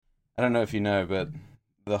I don't know if you know, but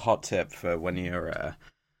the hot tip for when you're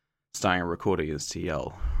starting a recording is to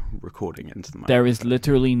yell recording into the microphone. There is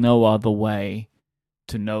literally no other way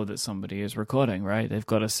to know that somebody is recording, right? They've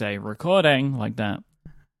got to say recording like that.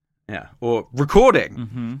 Yeah, or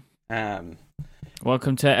recording. Mm-hmm.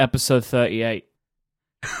 Welcome to episode 38.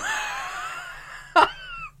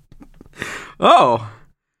 Oh.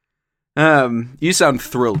 You sound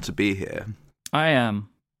thrilled to be here. I am.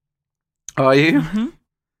 Are you? Mm-hmm.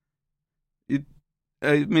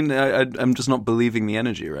 I mean, I'm just not believing the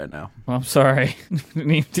energy right now. Well, I'm sorry. I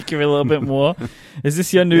need to give you a little bit more. Is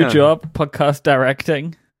this your new job, podcast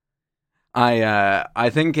directing? I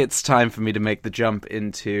think it's time for me to make the jump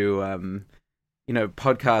into,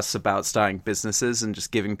 podcasts about starting businesses and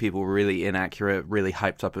just giving people really inaccurate, really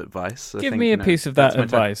hyped up advice. Give me a piece of that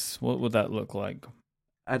advice. What would that look like?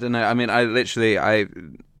 I don't know. I mean, honestly, I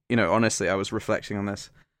was reflecting on this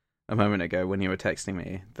a moment ago when you were texting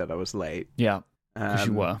me that I was late. Yeah. Because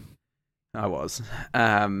you were. I was.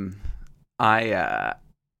 I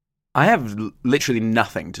have literally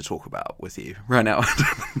nothing to talk about with you right now.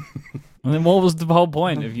 And then what was the whole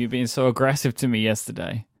point of you being so aggressive to me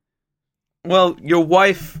yesterday? Well, your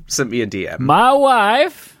wife sent me a DM. My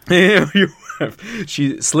wife? Your wife.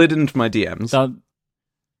 She slid into my DMs.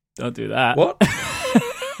 Don't do that. What?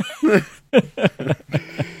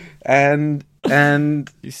 and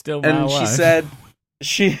She's still my wife.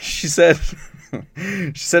 She said she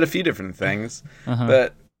said a few different things,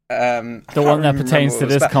 but the one that pertains to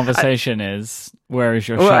this conversation is where is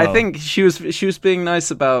your show? Well, I think she was being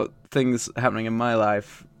nice about things happening in my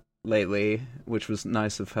life lately, which was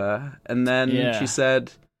nice of her. And then she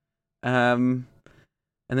said,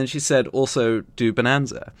 also do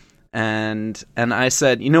Bonanza. And I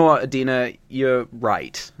said, you know what, Adina, you're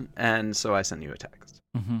right. And so I sent you a text.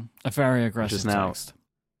 Mm-hmm. A very aggressive text.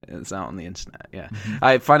 It's out on the internet, yeah. Mm-hmm.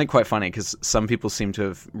 I find it quite funny because some people seem to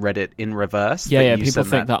have read it in reverse. Yeah, people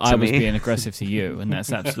think that I was being aggressive to you, and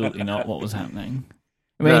that's absolutely not what was happening.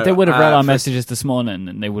 I mean, they would have read our messages this morning,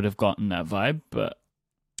 and they would have gotten that vibe, but...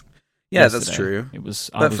 Yeah, that's true.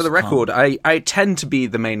 But for the record, I tend to be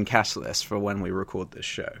the main catalyst for when we record this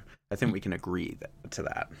show. I think we can agree to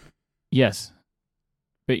that. Yes.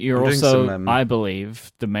 But you're also, I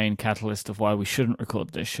believe, the main catalyst of why we shouldn't record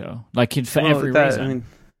this show. Like, for every reason. I mean,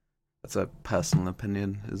 that's a personal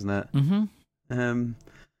opinion, isn't it? Mm-hmm.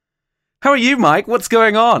 How are you, Mike? What's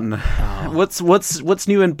going on? Oh. What's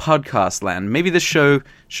new in podcast land? Maybe this show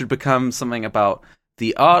should become something about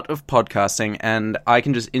the art of podcasting, and I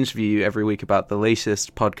can just interview you every week about the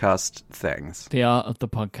latest podcast things. The art of the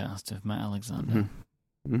podcast of Matt Alexander.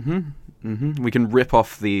 Mm-hmm. Mm-hmm. We can rip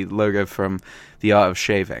off the logo from The Art of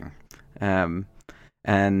Shaving, and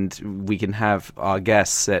we can have our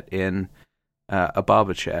guests sit in a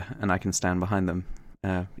barber chair, and I can stand behind them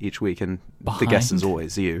each week, and the guest is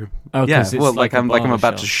always you. Oh, yeah, well, like I'm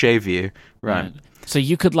about to shave you, right? So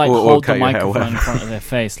you could hold the microphone in front of their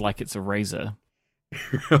face like it's a razor.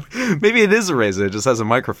 Maybe it is a razor; it just has a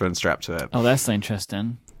microphone strapped to it. Oh, that's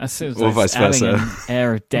interesting. Or vice versa. Adding an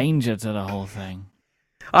air of danger to the whole thing.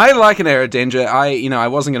 I like an air of danger. I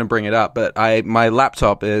wasn't going to bring it up, but my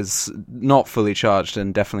laptop is not fully charged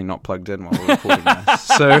and definitely not plugged in while we're recording this.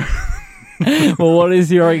 So, well, what is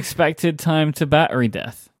your expected time to battery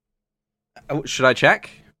death? Should I check?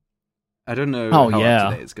 I don't know how up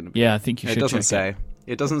to date it's going to be. Yeah, I think you should. It doesn't say.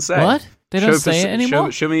 It doesn't say. What? They don't say it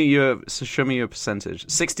anymore? Show me your percentage.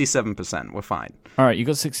 67%. We're fine. All right, you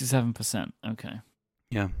got 67%. Okay.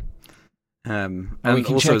 Yeah. And we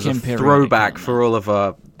can also check as a in throwback for all of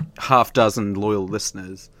our half dozen loyal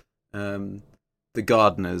listeners, the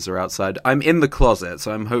gardeners are outside. I'm in the closet,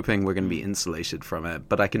 so I'm hoping we're going to be insulated from it,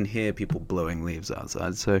 but I can hear people blowing leaves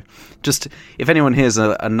outside. So just if anyone hears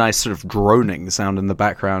a nice sort of droning sound in the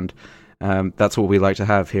background, that's what we like to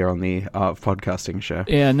have here on the Art of Podcasting show.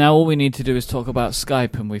 Yeah, now all we need to do is talk about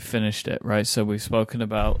Skype, and we've finished it, right? So we've spoken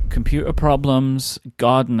about computer problems,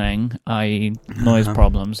 gardening, i.e. noise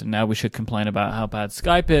problems, and now we should complain about how bad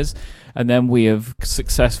Skype is, and then we have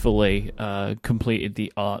successfully completed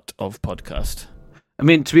the Art of Podcast. I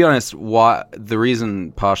mean, to be honest, the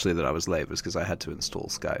reason partially that I was late was because I had to install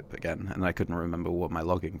Skype again, and I couldn't remember what my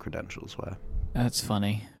login credentials were. That's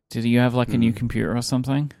funny. Did you have a new computer or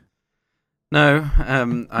something? No,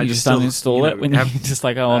 I just uninstall it when you're just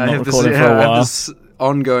like, I'm not recording for a while. I have this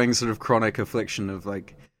ongoing sort of chronic affliction of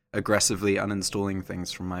aggressively uninstalling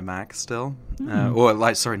things from my Mac still, not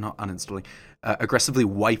uninstalling, aggressively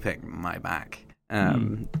wiping my Mac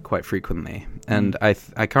quite frequently, and I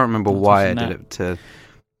can't remember why I did it to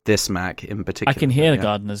this Mac in particular. I can hear the Yeah.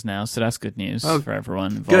 gardeners now, so that's good news for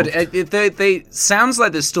everyone involved. Good. They sounds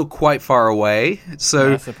like they're still quite far away, so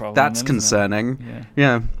That's the problem, that's then, isn't it? concerning.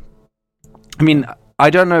 Yeah. I mean, I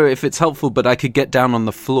don't know if it's helpful, but I could get down on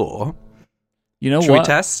the floor. You know Should what? we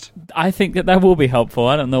test? I think that will be helpful.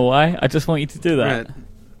 I don't know why. I just want you to do that. All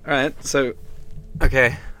right. So,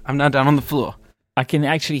 okay, I'm now down on the floor. I can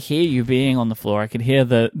actually hear you being on the floor. I can hear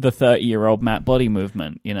the 30-year-old Matt body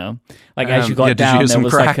movement, you know? Like, as you got did you down, hear there some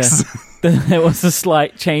was cracks? there was a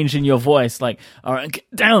slight change in your voice. Like, all right,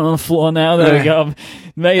 get down on the floor now. There we go.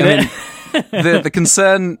 Made it.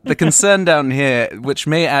 The concern down here, which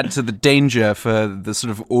may add to the danger for the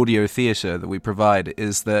sort of audio theatre that we provide,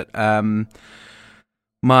 is that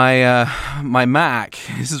my Mac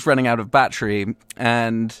is running out of battery,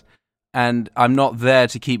 and I'm not there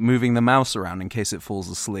to keep moving the mouse around in case it falls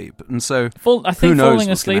asleep. And so, I think who knows falling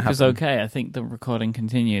what's gonna asleep is happen. okay. I think the recording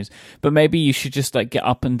continues, but maybe you should just like get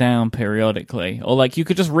up and down periodically, or like you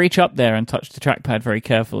could just reach up there and touch the trackpad very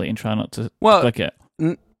carefully and try not to click it.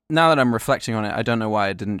 Now that I'm reflecting on it, I don't know why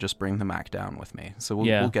I didn't just bring the Mac down with me. So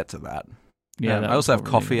we'll get to that. Yeah, that I also would have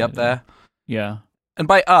probably coffee be up good. there. Yeah. And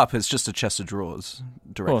by up, it's just a chest of drawers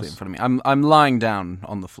directly in course. front of me. I'm lying down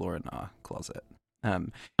on the floor in our closet. I If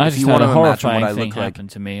just you had want a to imagine horrifying what I thing look like, happen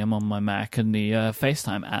to me. I'm on my Mac, and the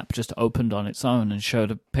FaceTime app just opened on its own and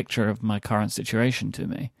showed a picture of my current situation to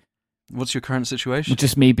me. what's your current situation?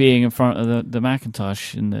 Just me being in front of the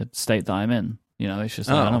Macintosh in the state that I'm in. You know, it's just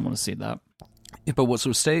like, I Oh. don't want to see that. Yeah, but what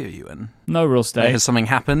sort of state are you in? No real state. Has something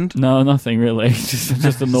happened? No, nothing really.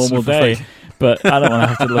 just a normal Sort of day. like- But I don't want to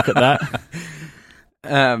have to look at that.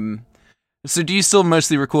 So do you still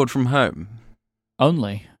mostly record from home?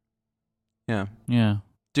 Only. Yeah. Yeah.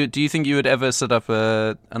 Do you think you would ever set up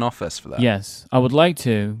an office for that? Yes, I would like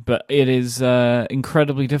to, but it is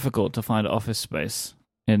incredibly difficult to find office space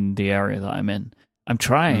in the area that I'm in. I'm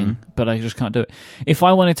trying, but I just can't do it. If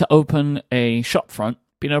I wanted to open a shop front,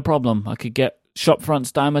 be no problem. I could get shop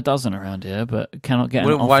fronts dime a dozen around here, but cannot get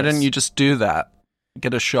an office. Why don't you just do that?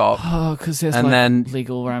 Get a shop. Oh, because there's And like then-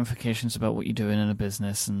 legal ramifications about what you're doing in a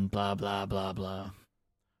business and blah, blah, blah, blah.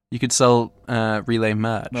 You could sell Relay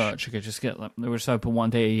merch. Merch, you could just get like, we're just open one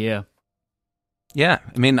day a year. Yeah.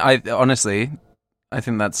 I mean, I honestly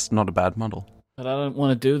think that's not a bad model. But I don't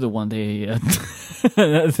want to do the one day a year.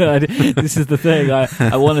 This is the thing.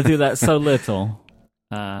 I want to do that so little.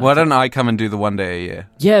 Why don't I come and do the one day a year?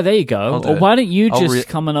 Yeah, there you go. I'll do Or it. why don't you I'll just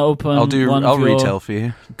come and open one I'll of your retail for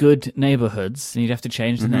you. good neighborhoods? And you'd have to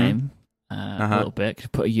change the Mhm. name a little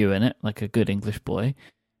bit, put a U in it, like a good English boy.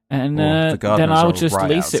 And Well, the then gardeners I'll are just right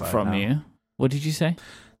lease it outside from now. you. What did you say?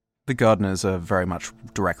 The gardeners are very much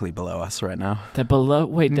directly below us right now. They're below.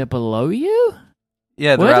 Wait, they're below you?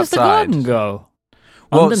 Yeah, they're Where does the outside. garden go?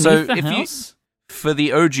 Well, Underneath so the if you- house? For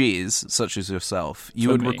the OGs, such as yourself, you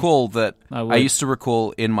For would me. recall that I I would. used to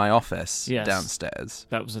recall in my office Yes. downstairs.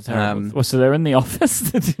 That was a terrible. Um, Well, so they're in the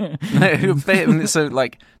office. So,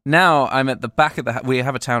 like, now I'm at the back of the we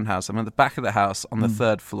have a townhouse. I'm at the back of the house on the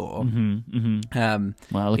third floor.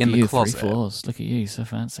 Wow, look In at the you, closet. 3 floors. Look at you, you're so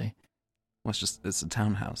fancy. Well, it's a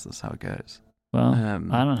townhouse. That's how it goes. Well,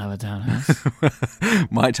 Um, I don't have a townhouse.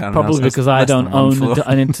 My townhouse. Probably has because I less don't than one own floor.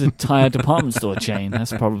 an entire department store chain.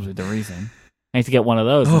 That's probably the reason. I need to get one of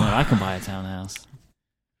those, and then I can buy a townhouse.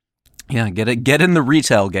 Yeah, get in the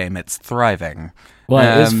retail game. It's thriving.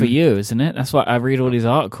 Well, it is for Um, you, isn't it? That's why I read all these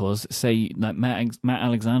articles that say like Matt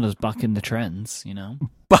Alexander's bucking the trends. You know,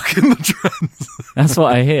 Bucking the trends. that's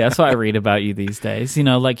what I hear. That's what I read about you these days. You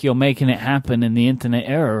know, like you're making it happen in the internet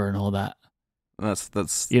era and all that.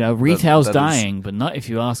 That's You know, retail's that is- dying, but not if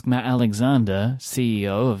you ask Matt Alexander,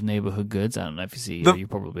 CEO of Neighborhood Goods. I don't know if you're CEO, you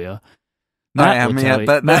probably are. I am, will yeah, tell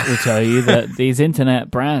but- Matt will tell you that these internet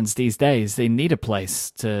brands these days, they need a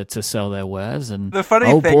place to sell their wares. And The funny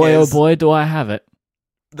oh thing boy, is- oh boy, do I have it.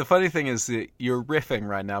 The funny thing is that you're riffing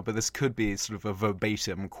right now, but this could be sort of a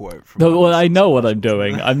verbatim quote from. No, well, I know what This I'm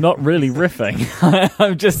doing. I'm not really riffing.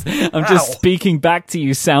 I'm just Ow. speaking back to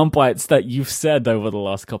you sound bites that you've said over the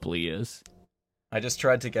last couple of years. I just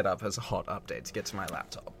tried to get up as a hot update to get to my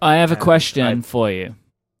laptop. I have a And question for you.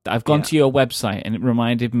 I've gone Yeah. to your website and it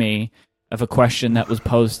reminded me of a question that was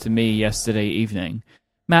posed to me yesterday evening.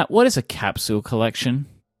 Matt, what is a capsule collection?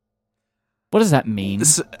 What does that mean?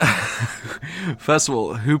 First of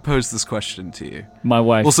all, who posed this question to you? My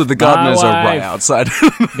wife. Also, the gardeners My are right wife. outside.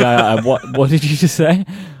 What did you just say?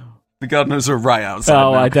 The gardeners are right outside.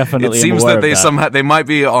 Oh, now. I definitely. It seems am aware that they of that. somehow they might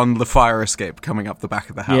be on the fire escape coming up the back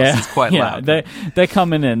of the house. Yeah, It's quite loud. They're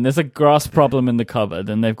coming in. There's a grass problem in the cupboard,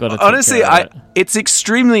 and they've got to. Honestly, take care of it. it's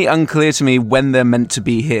extremely unclear to me when they're meant to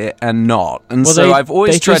be here and not, and Well, so I've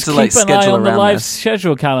always tried to like keep an eye schedule on the around live this.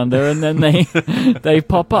 schedule calendar, and then they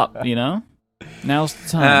pop up. You know, now's the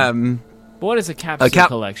time. What is a capsule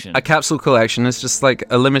collection? A capsule collection is just like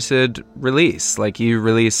a limited release. Like you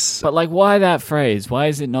release. But like, why that phrase? Why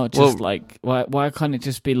is it not just why can't it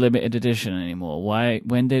just be limited edition anymore?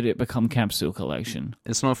 When did it become capsule collection?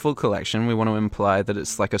 It's not a full collection. We want to imply that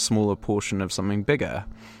it's like a smaller portion of something bigger,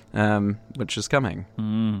 which is coming.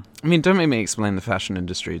 I mean, don't make me explain the fashion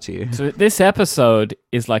industry to you. So this episode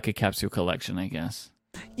is like a capsule collection, I guess.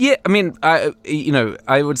 Yeah, I mean, I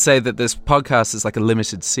would say that this podcast is like a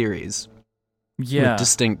limited series. Yeah. With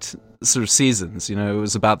distinct sort of seasons. You know, it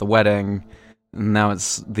was about the wedding, and now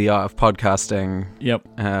it's the art of podcasting. Yep.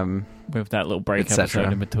 With that little break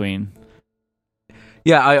episode in between.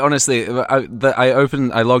 Yeah, I honestly, I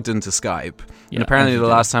logged into Skype, and apparently the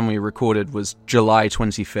last time we recorded was July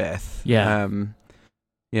 25th. Yeah.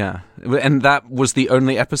 Yeah, and that was the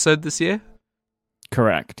only episode this year?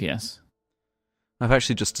 Correct, yes. I've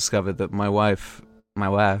actually just discovered that my wife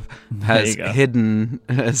has hidden,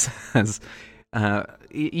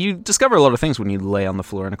 you discover a lot of things when you lay on the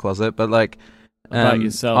floor in a closet, but like about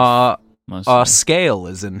yourself, our scale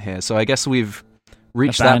is in here, so I guess we've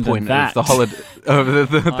reached that point of the holiday,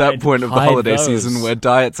 that point of the holiday season where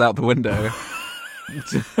diet's out the window.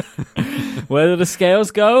 Where do the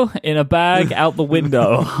scales go? In a bag out the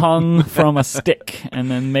window, hung from a stick, and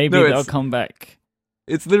then maybe they'll come back.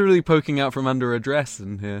 It's literally poking out from under a dress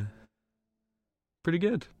in here. Pretty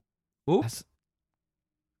good. Oh,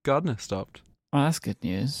 gardener stopped. Oh, that's good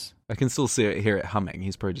news. I can still hear it humming.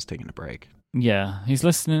 He's probably just taking a break. Yeah, he's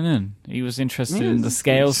listening in. He was interested in the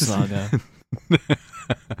scales saga.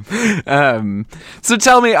 So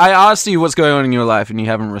tell me, I asked you what's going on in your life, and you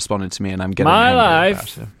haven't responded to me, and I'm getting my angry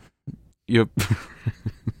life. About it.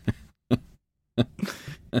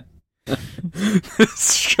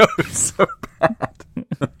 This show is so bad.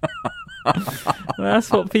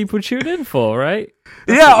 That's what people tune in for, right?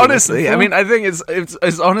 Yeah, honestly. I mean, I think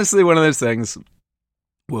it's honestly one of those things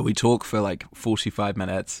where we talk for like 45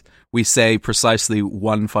 minutes. We say precisely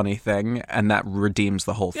one funny thing, and that redeems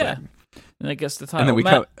the whole thing. Yeah. And that gets the title. And then we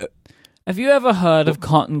Matt, have you ever heard of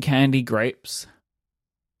cotton candy grapes?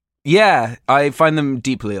 Yeah, I find them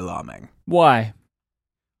deeply alarming. Why?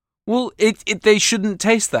 Well, they shouldn't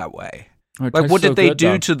taste that way. Like, what did they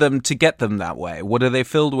do to them to get them that way? What are they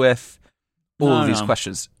filled with? All of these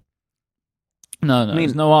questions. No, I mean,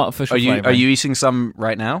 there's no artificial flavoring. Are you eating some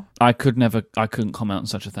right now? I couldn't comment on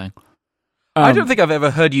such a thing. I don't think I've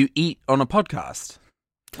ever heard you eat on a podcast.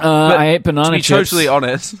 I ate banana chips. To be totally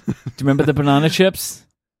honest. Do you remember the banana chips?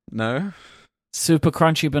 No. Super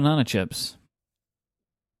crunchy banana chips.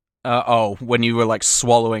 When you were like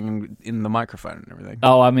swallowing in the microphone and everything.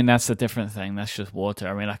 Oh, I mean, that's a different thing. That's just water.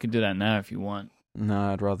 I mean, I can do that now if you want.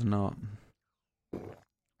 No, I'd rather not.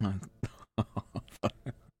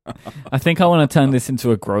 I think I want to turn this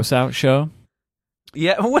into a gross out show.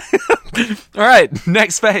 Yeah. All right.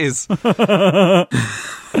 Next phase.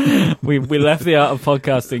 we left the art of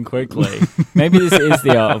podcasting quickly. Maybe this is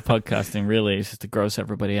the art of podcasting, really. It's just to gross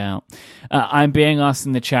everybody out. I'm being asked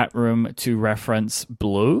in the chat room to reference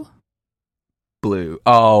Blue. Blue.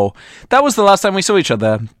 Oh, that was the last time we saw each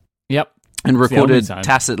other. Yep. And recorded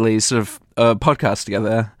tacitly sort of a podcast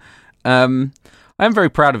together. I'm very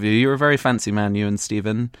proud of you. You're a very fancy man, you and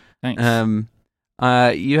Stephen. Thanks.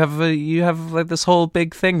 You have like this whole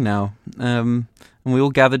big thing now. And we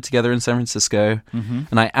all gathered together in San Francisco,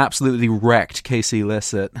 and I absolutely wrecked Casey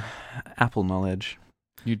Liss at Apple Knowledge.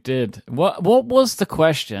 You did. What was the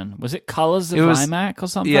question? Was it Colors of iMac or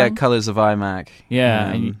something? Yeah, Colors of iMac.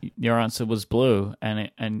 Yeah, and your answer was blue,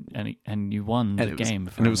 and you won the game.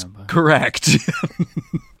 If I remember. Was correct.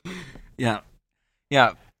 Yeah.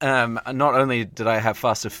 Not only did I have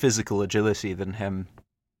faster physical agility than him,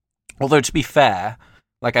 although to be fair,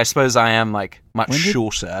 like I suppose I am like much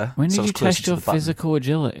shorter. When did you test your physical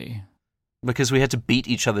agility? Because we had to beat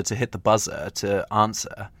each other to hit the buzzer to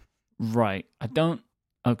answer. Right. I don't.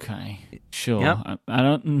 Okay. Sure. Yep. I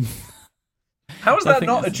don't. How is that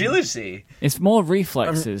not agility? It's more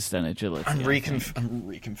reflexes than agility. I'm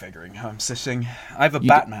reconfiguring how I'm sitting. I have a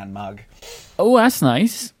Batman mug. Oh, that's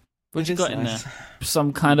nice. What you got in there?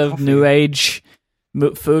 Some kind of new age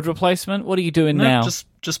Food replacement? What are you doing No, now?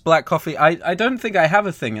 just black coffee. I don't think I have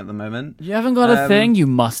a thing at the moment. You haven't got a thing? You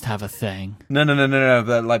must have a thing. No.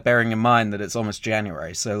 But like bearing in mind that it's almost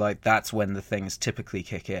January, so like that's when the things typically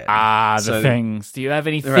kick in. The things. Do you have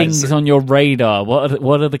any things on your radar?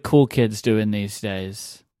 What are the cool kids doing these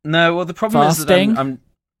days? No, well the problem Fasting? is that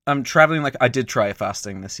I'm traveling. Like I did try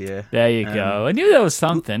fasting this year. There you go. I knew there was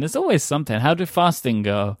something. There's always something. How did fasting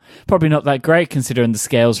go? Probably not that great considering the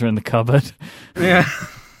scales are in the cupboard. Yeah.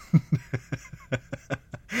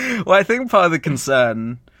 Well, I think part of the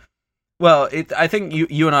concern. Well, I think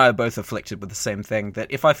you and I are both afflicted with the same thing. That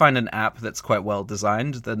if I find an app that's quite well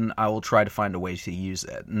designed, then I will try to find a way to use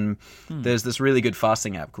it. And there's this really good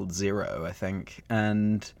fasting app called Zero, I think,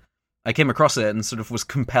 and I came across it and sort of was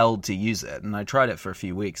compelled to use it, and I tried it for a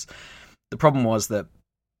few weeks. The problem was that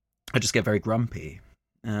I just get very grumpy.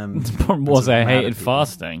 The problem was I hated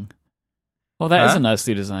fasting. Well, that is a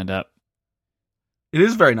nicely designed app. It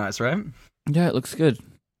is very nice, right? Yeah, it looks good.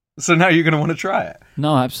 So now you're going to want to try it?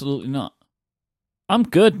 No, absolutely not. I'm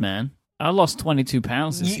good, man. I lost 22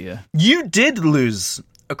 pounds this year. You did lose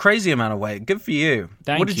a crazy amount of weight. Good for you.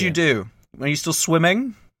 What did you you do? Are you still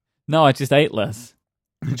swimming? No, I just ate less.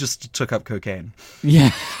 You just took up cocaine.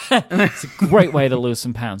 Yeah. It's a great way to lose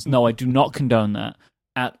some pounds. No, I do not condone that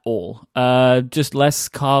at all. Just less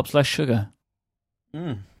carbs, less sugar.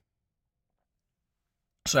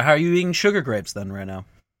 So how are you eating sugar grapes then right now?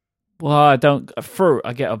 Well, I don't... Fruit,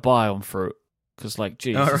 I get a buy on fruit. Because, like,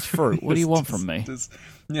 geez, it's fruit. What do you want from me?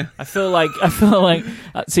 Yeah. I feel like...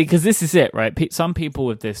 see, because this is it, right? Some people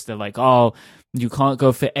with this, they're like, oh, you can't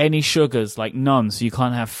go for any sugars, like none, so you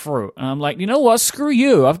can't have fruit. And I'm like, you know what? Screw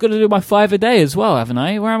you. I've got to do my 5 a day as well, haven't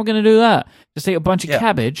I? Where am I going to do that? Just eat a bunch of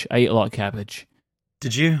cabbage? I eat a lot of cabbage.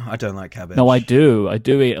 Did you? I don't like cabbage. No, I do. I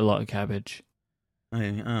do eat a lot of cabbage. Oh.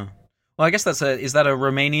 Well, I guess is that a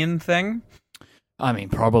Romanian thing? I mean,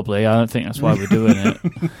 probably. I don't think that's why we're doing it.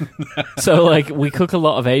 So, like, we cook a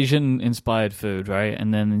lot of Asian-inspired food, right?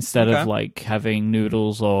 And then instead of, like, having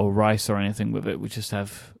noodles or rice or anything with it, we just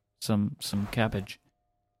have some cabbage.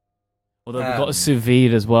 Although we've got a sous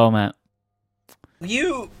vide as well, Matt.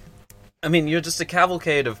 You're just a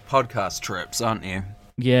cavalcade of podcast trips, aren't you?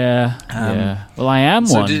 Yeah, yeah. Well, I am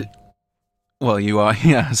one. Well, you are.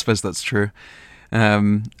 Yeah, I suppose that's true.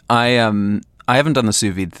 I haven't done the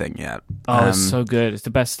sous vide thing yet. Oh, it's so good. It's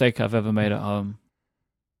the best steak I've ever made at home.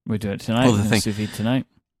 We do it tonight. Well, sous vide tonight.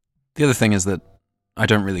 The other thing is that I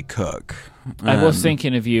don't really cook. I was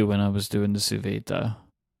thinking of you when I was doing the sous vide, though.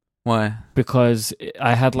 Why? Because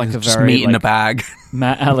I had like just meat in a bag.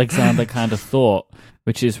 Matt Alexander kind of thought,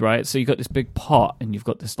 which is right. So you got this big pot, and you've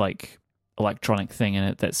got this like electronic thing in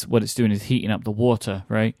it. That's what it's doing is heating up the water,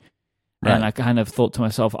 right? And I kind of thought to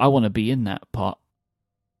myself, I want to be in that pot.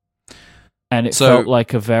 And it felt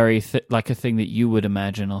like a very like a thing that you would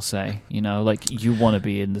imagine or say, you know, like you want to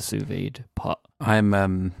be in the sous vide pot. I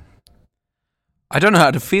don't know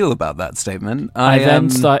how to feel about that statement. I then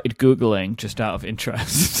started Googling just out of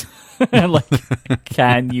interest. Like,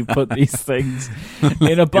 can you put these things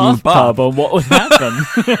in a bathtub and what would happen?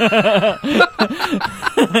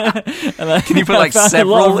 And can you put like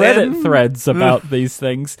several a lot of Reddit threads about these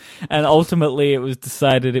things, and ultimately it was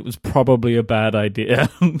decided it was probably a bad idea.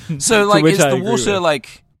 So, like, is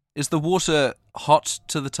the water hot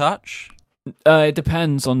to the touch? It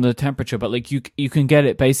depends on the temperature, but like you can get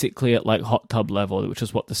it basically at like hot tub level, which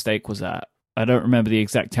is what the steak was at. I don't remember the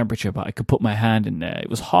exact temperature, but I could put my hand in there. It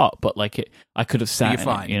was hot, but like I could have sat in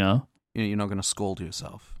it, you know? You're not going to scald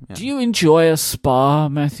yourself. Yeah. Do you enjoy a spa,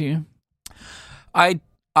 Matthew? I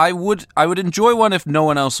would enjoy one if no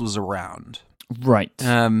one else was around. Right.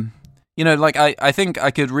 You know, like I think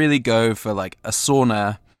I could really go for like a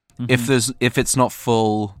sauna if it's not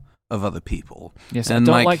full of other people. Yes, and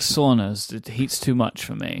I don't like saunas. It heats too much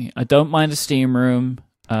for me. I don't mind a steam room.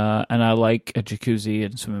 And I like a jacuzzi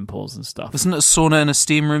and swimming pools and stuff. Isn't a sauna and a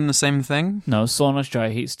steam room the same thing? No, sauna's dry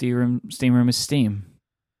heat, steam room is steam.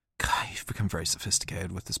 God, you've become very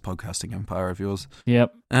sophisticated with this podcasting empire of yours.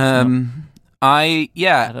 Yep. I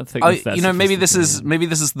don't think maybe this is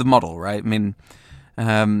the model, right? I mean,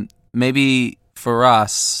 maybe for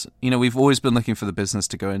us, you know, we've always been looking for the business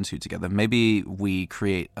to go into together. Maybe we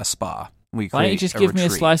create a spa. Why don't you just give me a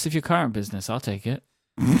slice of your current business? I'll take it.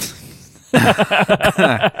 You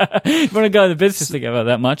want to go in the business together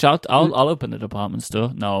that much? I'll open the department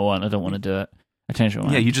store. No, I won't. I don't want to do it. I changed my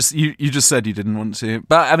mind. Yeah, you just said you didn't want to,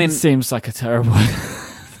 but I mean, it seems like a terrible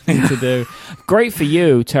thing to do. Great for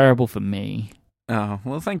you, terrible for me. Oh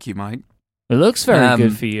well, thank you, Mike. It looks very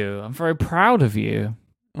good for you. I'm very proud of you.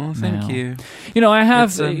 Oh, thank you. You know, I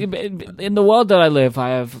have in the world that I live,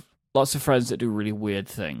 I have lots of friends that do really weird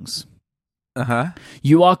things.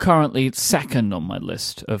 You are currently second on my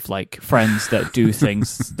list of like friends that do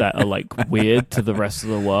things that are like weird to the rest of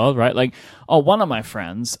the world, right? Like, one of my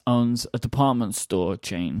friends owns a department store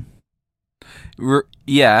chain.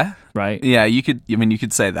 Yeah. Right? Yeah, you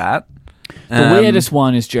could say that. The weirdest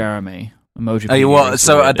one is Jeremy. Emoji.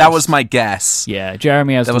 That was my guess. Yeah,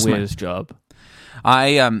 Jeremy has the weirdest job.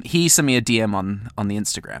 He sent me a DM on the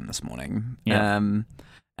Instagram this morning. Yeah.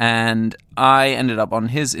 And I ended up on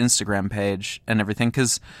his Instagram page and everything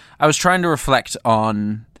because I was trying to reflect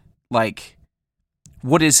on, like,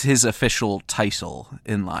 what is his official title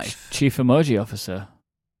in life? Chief Emoji Officer.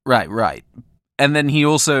 Right. And then he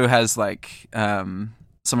also has, like,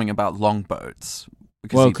 something about longboats.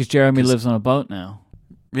 Because Jeremy lives on a boat now.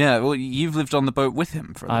 Yeah, well, you've lived on the boat with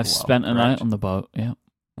him for a while. I've spent a night on the boat, yeah.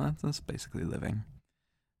 Well, that's basically living.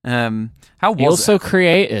 How was he also it?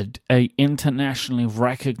 created a internationally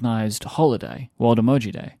recognized holiday, World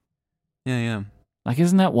Emoji Day. Yeah. Like,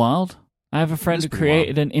 isn't that wild? I have a friend who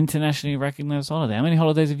created an internationally recognized holiday. How many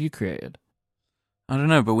holidays have you created? I don't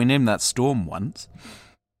know, but we named that Storm once.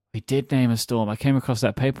 We did name a storm. I came across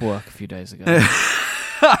that paperwork a few days ago.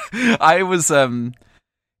 I was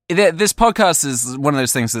this podcast is one of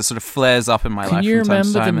those things that sort of flares up in my life. Can you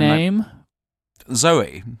remember the name?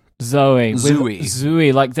 Zoe.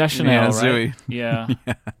 Zooey, like Deschanel, right? Zooey. Yeah.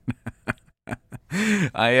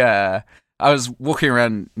 I was walking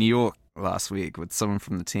around New York last week with someone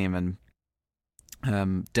from the team, and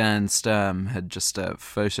Dan Sturm had just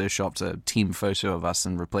photoshopped a team photo of us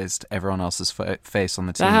and replaced everyone else's face on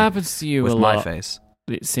the team. That happens to you with a my lot. face.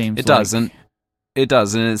 It seems it does, and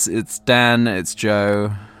it's Dan, it's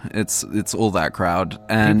Joe, it's all that crowd,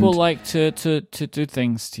 and people like to do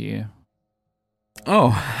things to you.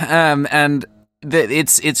 And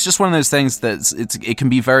it's just one of those things that it can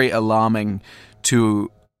be very alarming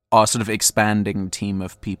to our sort of expanding team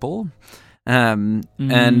of people. And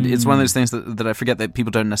it's one of those things that I forget that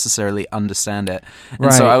people don't necessarily understand it. And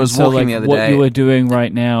right. so I was walking the other day. What you are doing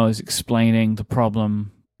right now is explaining the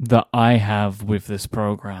problem that I have with this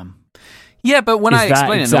program. Yeah, but when I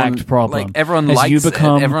explain it, like everyone likes it,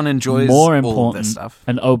 everyone enjoys more all important of this stuff,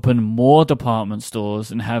 and open more department stores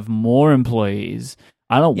and have more employees.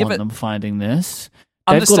 I don't want them finding this.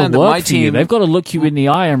 They've got to work for you. They've got to look you in the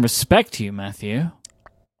eye and respect you, Matthew.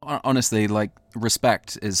 Honestly, like,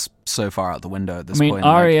 respect is so far out the window at this point.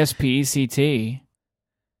 RESPECT.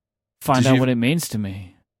 Find out what it means to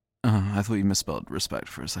me. I thought you misspelled respect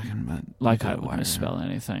for a second, but like I would misspell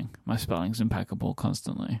anything. My spelling's impeccable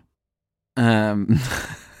constantly. The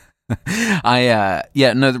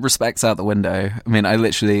respect's out the window. I mean,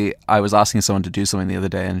 I was asking someone to do something the other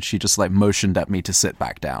day, and she just like motioned at me to sit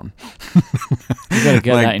back down. You gotta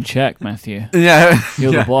get that in check, Matthew. Yeah,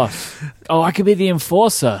 you're the boss. Oh, I could be the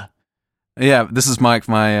enforcer. Yeah, this is Mike,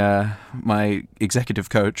 my executive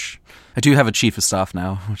coach. I do have a chief of staff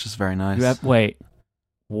now, which is very nice. Wait.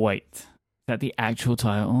 Is that the actual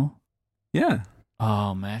title? Yeah.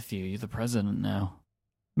 Oh, Matthew, you're the president now.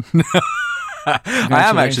 I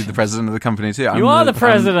am actually the president of the company too. You are the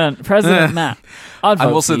president, President Matt.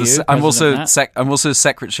 I'm also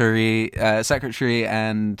secretary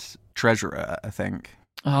and treasurer, I think.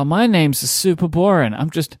 Oh, my name's super boring.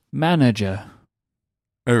 I'm just manager.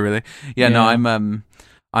 Oh, really? Yeah. No,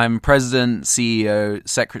 I'm president, CEO,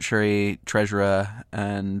 secretary, treasurer,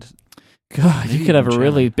 and. God, you could have a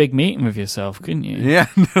really big meeting with yourself, couldn't you? Yeah,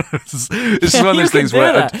 it's one of those things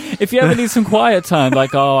where... If you ever need some quiet time,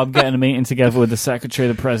 like, I'm getting a meeting together with the secretary,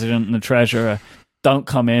 the president, and the treasurer, don't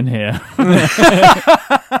come in here.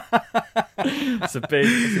 It's a big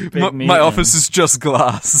meeting. My office is just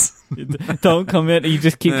glass. Don't come in. You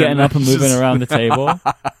just keep getting up and moving around the table.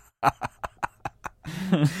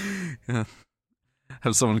 Yeah.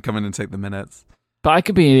 Have someone come in and take the minutes. But I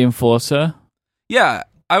could be the enforcer. Yeah.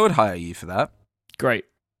 I would hire you for that. Great.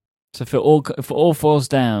 So if it all falls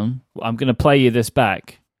down, I'm going to play you this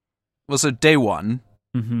back. Well, so day one,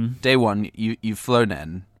 you've flown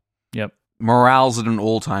in. Yep. Morale's at an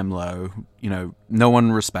all-time low. You know, no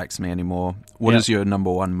one respects me anymore. What is your number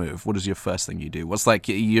one move? What is your first thing you do? What's like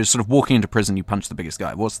you're sort of walking into prison, you punch the biggest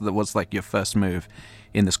guy. What's like your first move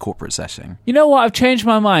in this corporate setting? You know what? I've changed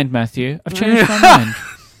my mind, Matthew. I've changed my mind.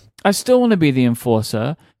 I still want to be the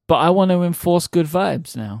enforcer. But I want to enforce good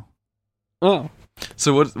vibes now. Oh.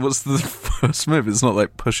 So what's the first move? It's not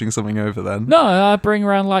like pushing something over then? No, I bring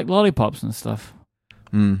around like lollipops and stuff.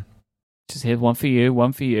 Just here's one for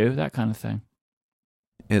you, that kind of thing.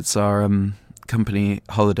 It's our company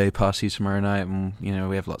holiday party tomorrow night, and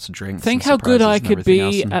we have lots of drinks. Think how good I could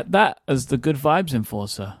be at that as the good vibes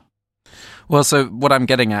enforcer. Well, so what I'm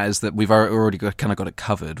getting at is that we've already kind of got it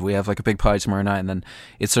covered. We have like a big party tomorrow night, and then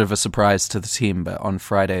it's sort of a surprise to the team. But on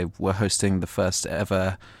Friday, we're hosting the first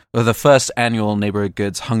annual Neighborhood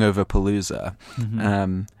Goods Hungover Palooza.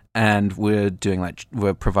 Mm-hmm. And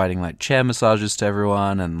we're providing like chair massages to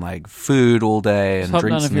everyone and like food all day and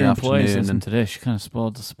drinks in the afternoon. And to this, you kind of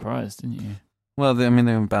spoiled the surprise, didn't you? Well,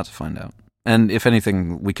 they're about to find out. And if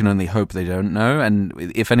anything, we can only hope they don't know. And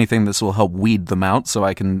if anything, this will help weed them out so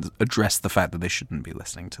I can address the fact that they shouldn't be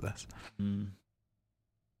listening to this. Mm.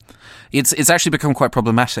 It's actually become quite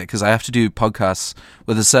problematic because I have to do podcasts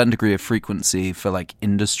with a certain degree of frequency for like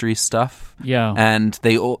industry stuff. Yeah. And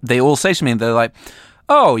they all say to me, they're like,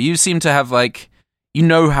 oh, you seem to have like, you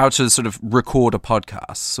know how to sort of record a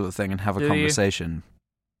podcast sort of thing and have a conversation.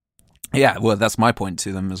 Yeah, well, that's my point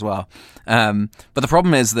to them as well. But the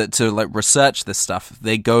problem is that to like research this stuff,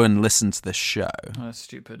 they go and listen to this show. Oh, that's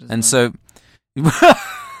stupid. And so, I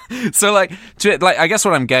guess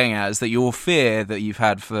what I'm getting at is that your fear that you've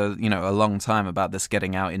had for a long time about this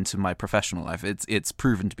getting out into my professional life, it's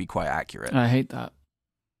proven to be quite accurate. I hate that.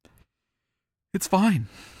 It's fine.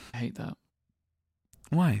 I hate that.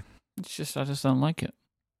 Why? It's just I just don't like it.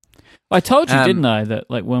 I told you, didn't I,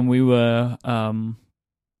 that like when we were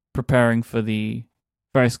preparing for the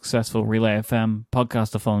very successful Relay FM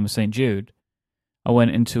podcastathon with St. Jude, I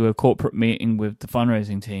went into a corporate meeting with the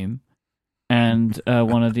fundraising team, and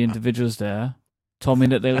one of the individuals there told me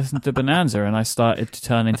that they listened to Bonanza, and I started to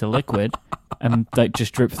turn into liquid, and like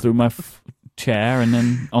just dripped through my chair, and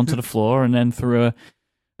then onto the floor, and then through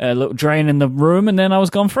a little drain in the room, and then I was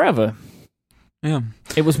gone forever. Yeah,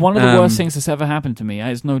 it was one of the worst things that's ever happened to me.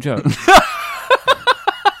 It's no joke.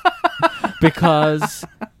 Because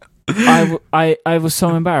I was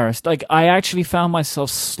so embarrassed. Like, I actually found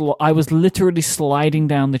myself... I was literally sliding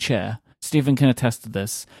down the chair. Stephen can attest to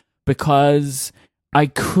this. Because I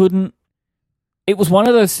couldn't... It was one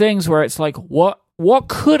of those things where it's like, what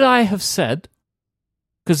could I have said?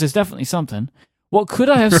 Because there's definitely something. What could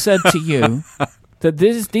I have said to you that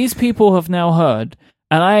these people have now heard,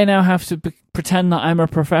 and I now have to pretend that I'm a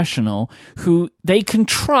professional who they can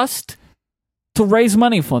trust to raise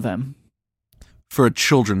money for them? For a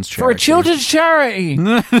children's charity. For a children's charity!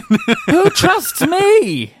 Who trusts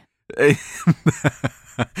me?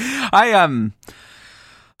 I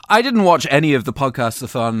didn't watch any of the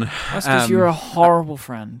podcastathon. That's because you're a horrible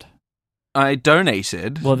friend. I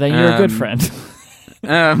donated. Well, then you're a good friend.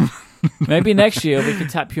 Maybe next year we can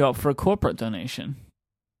tap you up for a corporate donation.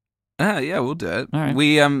 Yeah, we'll do it. All right.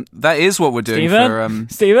 We that is what we're doing for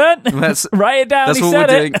Stephen, write it down. That's he what said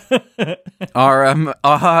we're doing.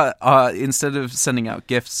 Our instead of sending out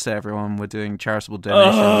gifts to everyone, we're doing charitable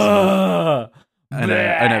donations. I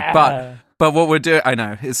know, but what we're doing, I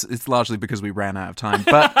know, it's largely because we ran out of time.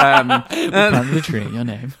 But planted the tree, your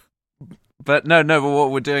name. But no. But what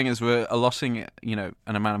we're doing is we're allotting, an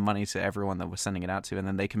amount of money to everyone that we're sending it out to, and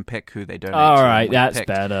then they can pick who they donate to. All right, that's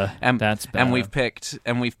better. That's better. And we've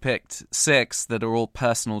picked 6 that are all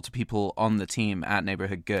personal to people on the team at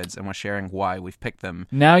Neighborhood Goods, and we're sharing why we've picked them.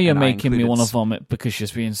 Now you're making me want to vomit because you're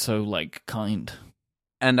being so kind.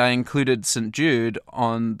 And I included St. Jude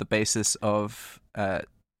on the basis of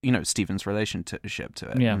Stephen's relationship to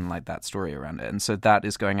it, and like that story around it, and so that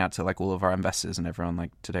is going out to like all of our investors and everyone like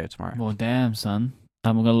today or tomorrow. Well, damn, son,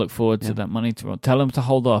 I'm gonna look forward to that money to tell them to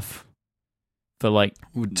hold off for like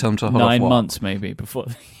tell them to hold 9 off months maybe before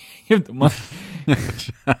they give the money.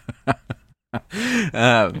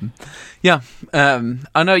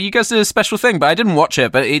 I know you guys did a special thing, but I didn't watch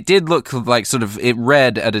it. But it did look like sort of it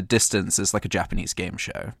read at a distance as like a Japanese game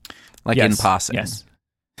show, like in passing. Yes.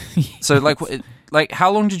 So like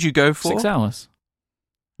how long did you go for? 6 hours.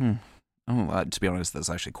 Oh, to be honest, that's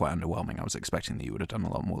actually quite underwhelming. I was expecting that you would have done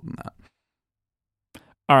a lot more than that.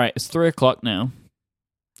 All right, it's 3:00 now.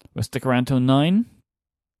 We'll stick around till 9.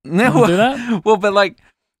 No, do that. Well, but like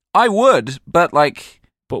I would, but like,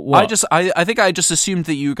 but what? I think I just assumed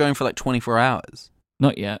that you were going for like 24 hours.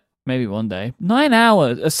 Not yet. Maybe one day. 9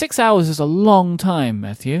 hours. 6 hours is a long time,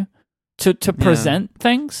 Matthew. To present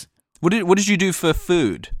things. What did you do for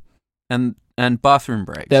food and bathroom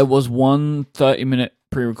breaks? There was one 30-minute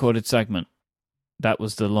pre-recorded segment. That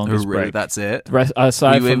was the longest really? break. That's it?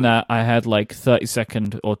 Aside from that, I had like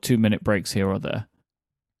 30-second or 2-minute breaks here or there.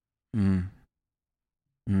 And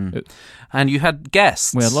you had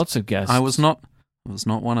guests. We had lots of guests. I was not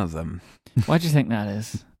one of them. Why do you think that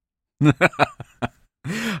is? I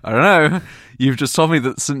don't know. You've just told me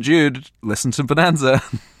that St. Jude listened to Bonanza.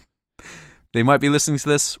 They might be listening to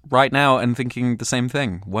this right now and thinking the same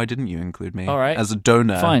thing. Why didn't you include me as a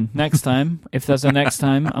donor? Fine. Next time, if there's a next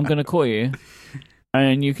time, I'm going to call you.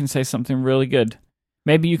 And you can say something really good.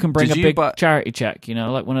 Maybe you can bring Did a you big buy- charity check,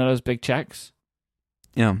 like one of those big checks.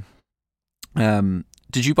 Yeah.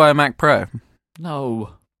 Did you buy a Mac Pro?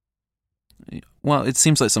 No, Well, it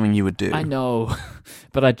seems like something you would do. I know,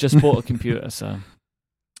 but I just bought a computer, so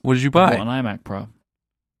What did you I buy? bought an iMac Pro.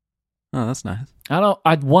 Oh, that's nice.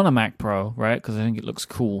 I'd want a Mac Pro, right? Because I think it looks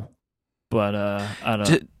cool, but I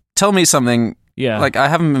don't. Tell me something. Yeah, Like I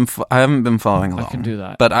haven't been following along. I can do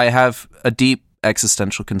that. But I have a deep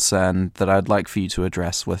existential concern that I'd like for you to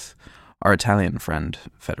address with our Italian friend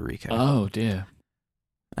Federico. Oh dear.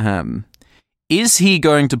 Is he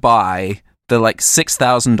going to buy the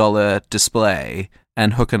 $6,000 display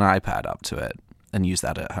and hook an iPad up to it and use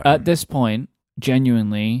that at home? At this point,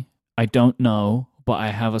 genuinely, I don't know, but I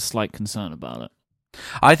have a slight concern about it.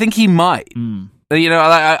 I think he might. Mm.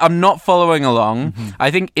 I'm not following along. Mhm.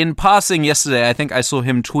 I think in passing yesterday, I think I saw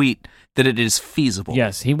him tweet that it is feasible.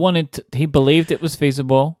 Yes, he believed it was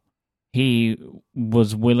feasible. He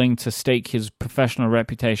was willing to stake his professional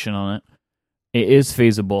reputation on it. It is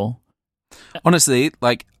feasible. Honestly,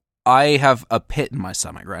 I have a pit in my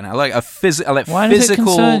stomach right now. Like a physical, Why does it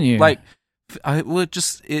concern you? I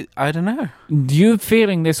don't know. You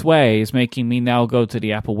feeling this way is making me now go to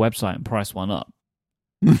the Apple website and price one up.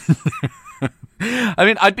 I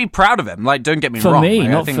mean, I'd be proud of him. Don't get me For wrong. me, I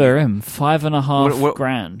not think for him. $5.5 What-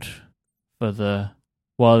 grand for the.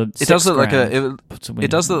 Well, It does look like $6,000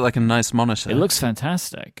 it does look like a nice monitor. It looks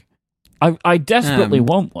fantastic. I desperately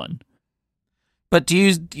want one. But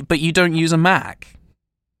you don't use a Mac.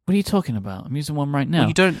 What are you talking about? I'm using one right now. Well,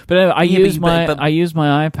 you don't. But I Yeah, use but- I use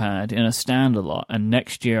my iPad in a stand a lot, and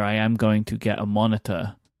next year I am going to get a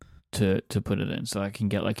monitor to put it in, so I can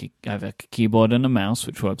get I have a keyboard and a mouse,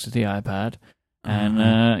 which works with the iPad,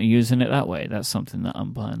 and using it that way. That's something that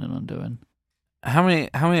I'm planning on doing. How many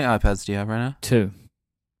iPads do you have right now? 2.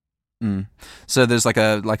 So there's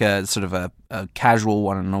a sort of a casual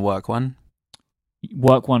one and a work one.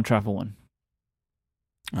 Work one, travel one.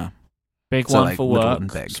 Oh. Big So, one for little work,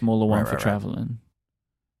 and big. smaller one for Right. traveling.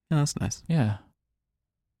 Yeah, that's nice. Yeah.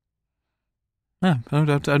 Yeah, I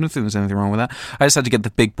don't think there's anything wrong with that. I just had to get the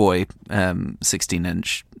big boy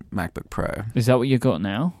 16-inch MacBook Pro. Is that what you got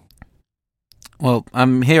now? Well,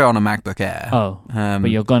 I'm here on a MacBook Air. Oh, but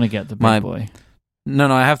you're gonna get the big boy.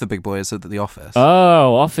 No, I have the big boy. It's at the office.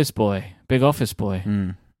 Oh, office boy, big office boy.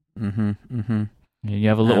 Mm-hmm. You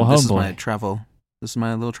have a little This home is boy, my travel. This is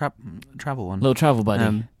my little travel one. little travel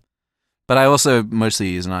buddy. But I also mostly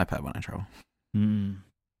use an iPad when I travel.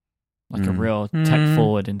 Like a real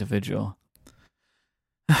tech-forward individual.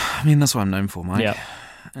 I mean, that's what I'm known for, Mike. Yeah,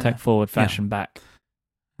 tech-forward, fashion back.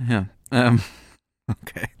 Yeah.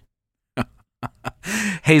 Okay.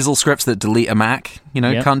 Hazel scripts that delete a Mac.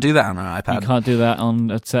 Yep. Can't do that on an iPad. You can't do that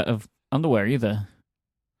on a set of underwear either.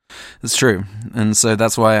 It's true. And so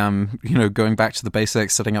that's why I'm, going back to the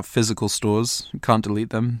basics, setting up physical stores. You can't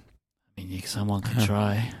delete them. I mean, someone can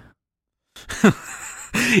try.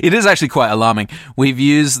 It is actually quite alarming. We've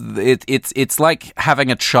used it. It's like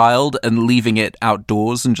having a child and leaving it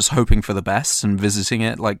outdoors and just hoping for the best and visiting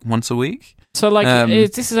it once a week. So,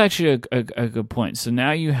 this is actually a good point. So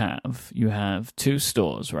now you have 2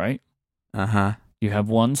 stores, right? You have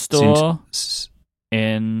one store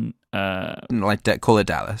in call it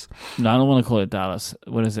Dallas. No, I don't want to call it Dallas.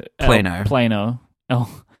 What is it? Plano. Plano. El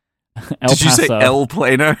Did Paso. you say El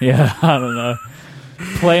Plano? Yeah, I don't know.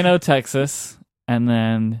 Plano, Texas, and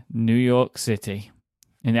then New York City.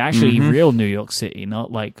 And actually real New York City,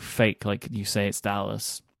 not fake like you say it's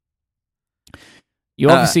Dallas. You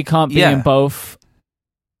obviously can't be in both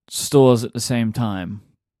stores at the same time.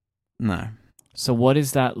 No. So what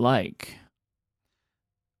is that like?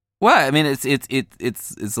 Well, I mean, it's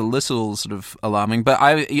a little sort of alarming, but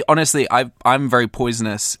I'm very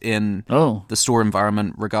poisonous in the store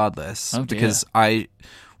environment, regardless. Oh, dear. Because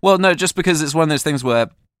just because it's one of those things where,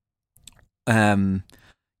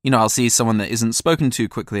 I'll see someone that isn't spoken to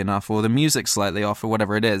quickly enough, or the music's slightly off, or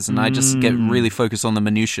whatever it is, and I just get really focused on the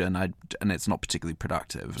minutia, and it's not particularly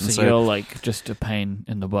productive. And so you're just a pain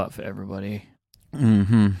in the butt for everybody.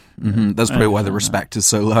 That's probably why the respect is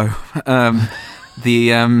so low. He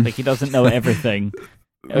doesn't know everything.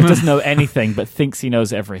 He doesn't know anything, but thinks he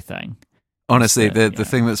knows everything. Honestly, the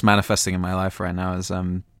thing that's manifesting in my life right now is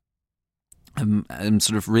I'm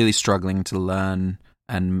sort of really struggling to learn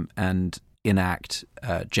and enact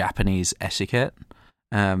Japanese etiquette.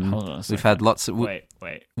 Hold on a second. We've had lots of wait.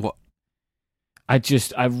 What?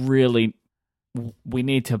 We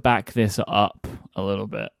need to back this up a little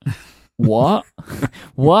bit. What?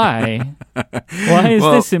 Why? Why is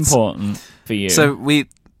this important for you? So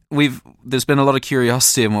there's been a lot of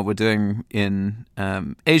curiosity in what we're doing in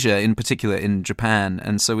Asia, in particular in Japan,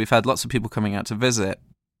 and so we've had lots of people coming out to visit,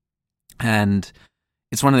 and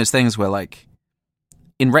it's one of those things where, like,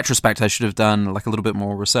 in retrospect, I should have done like a little bit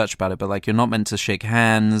more research about it, but like, you're not meant to shake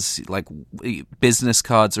hands. Like, business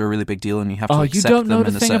cards are a really big deal, and you have to accept you don't know them the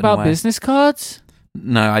in a thing certain about way. business cards?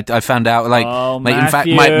 No, I found out, like, in fact,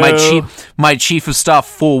 Matthew. my chief of staff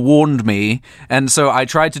forewarned me, and so I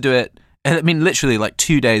tried to do it. I mean, literally, like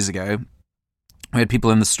 2 days ago, we had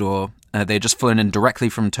people in the store. They had just flown in directly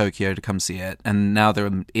from Tokyo to come see it, and now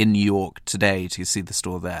they're in New York today to see the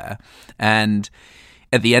store there. And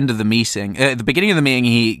at the end of the meeting, at the beginning of the meeting,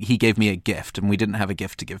 he gave me a gift, and we didn't have a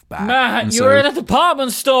gift to give back. Matt, And you were in a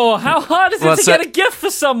department store. How hard is it to get a gift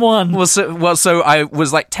for someone? So I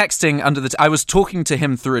was like texting I was talking to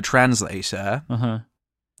him through a translator. Uh-huh.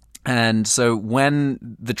 And so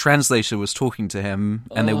when the translator was talking to him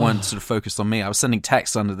and they weren't sort of focused on me, I was sending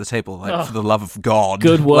texts under the table, like, for the love of God.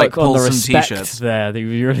 Good work like, on the pull some respect t-shirts. there.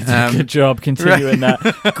 You really did a good job continuing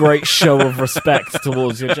that great show of respect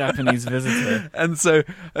towards your Japanese visitor. And so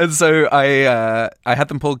I had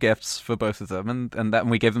them pull gifts for both of them,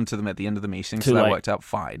 and we gave them to them at the end of the meeting, so that worked out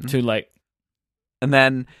fine. Too late. And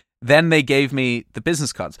then they gave me the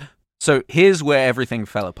business cards. So here's where everything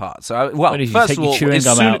fell apart. So, first take of all, your chewing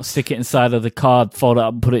gum out, stick it inside of the card, fold it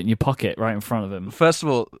up, and put it in your pocket right in front of him. First of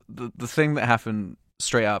all, the thing that happened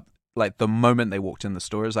straight up, like the moment they walked in the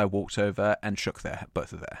store, is I walked over and shook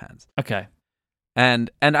both of their hands. Okay. And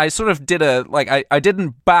I sort of did I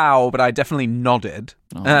didn't bow, but I definitely nodded.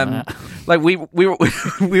 Like we were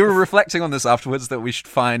we were reflecting on this afterwards, that we should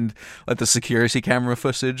find like the security camera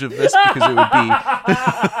footage of this, because it would be.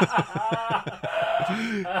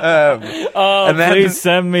 Please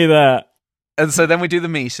send me that. And so then we do the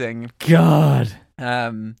meeting. God.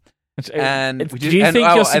 And do you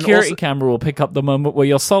think your security camera will pick up the moment where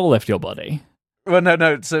your soul left your body? Well,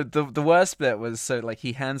 no. So the worst bit was, so like,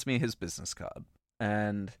 he hands me his business card,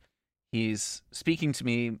 and he's speaking to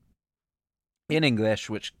me in English,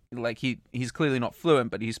 which, like, he's clearly not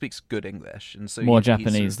fluent, but he speaks good English, and so more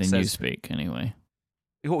Japanese than you speak, anyway.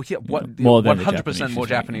 Oh, yeah, more than 100% more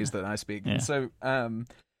Japanese than I speak. Yeah. And so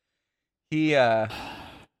he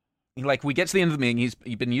like, we get to the end of the meeting. He's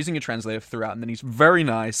been using a translator throughout, and then he's very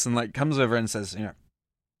nice and like comes over and says, you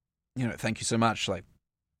know, thank you so much, like,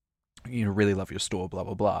 you know, really love your store, blah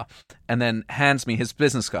blah blah, and then hands me his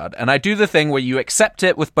business card. And I do the thing where you accept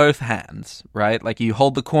it with both hands, right? Like, you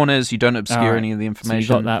hold the corners, you don't obscure any of the information.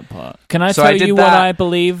 So you got that part. Can I tell you what I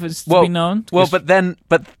believe is to be known? Well, but then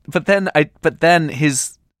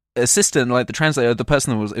his assistant, like the translator, the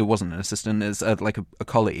person it wasn't an assistant, is like a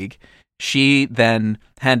colleague. She then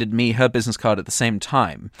handed me her business card at the same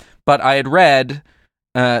time. But I had read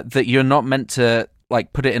that you're not meant to,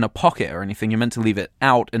 like, put it in a pocket or anything. You're meant to leave it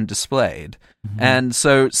out and displayed. Mm-hmm. And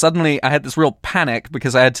so suddenly I had this real panic,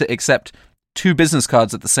 because I had to accept 2 business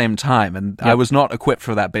cards at the same time, and I was not equipped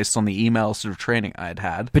for that based on the email sort of training I had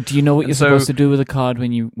had. But do you know what you're supposed to do with a card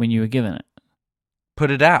when you were given it?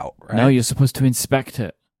 Put it out, right? No, you're supposed to inspect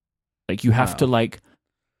it. Like, you have to, like,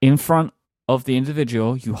 in front of the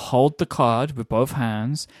individual, you hold the card with both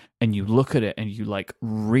hands, and you look at it, and you, like,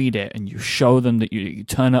 read it, and you show them that you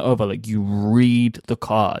turn it over, like, you read the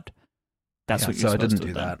card. That's what you're supposed to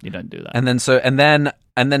do. That. You don't do that. And then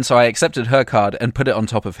so I accepted her card and put it on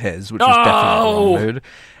top of his, which was definitely the wrong mood.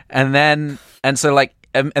 And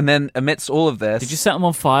then amidst all of this, did you set him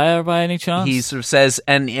on fire by any chance? He sort of says,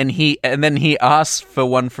 and then he asks for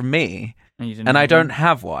one from me. And I don't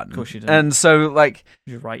have one. Of course you don't. And so, like,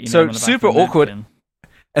 super awkward.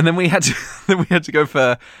 And then we had to go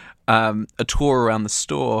for a tour around the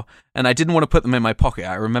store, and I didn't want to put them in my pocket.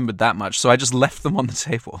 I remembered that much, so I just left them on the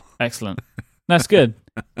table. Excellent. That's good.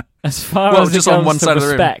 As far as just on one side of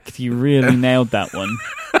the room, you really nailed that one.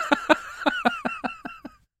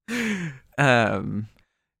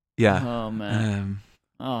 Yeah. Oh man.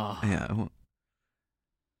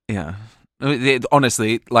 Yeah.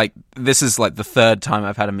 Honestly, like, this is like the 3rd time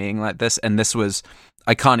I've had a meeting like this, and this was,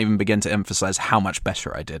 I can't even begin to emphasize how much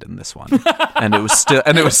better I did in this one. and it was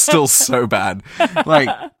still so bad. Like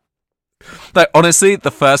honestly,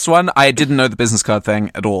 the first one, I didn't know the business card thing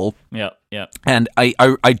at all. Yeah. And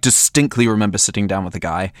I distinctly remember sitting down with a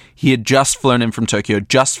guy. He had just flown in from Tokyo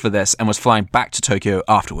just for this, and was flying back to Tokyo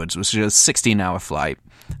afterwards, which was a 16-hour flight.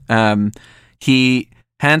 He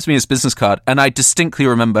hands me his business card, and I distinctly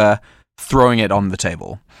remember throwing it on the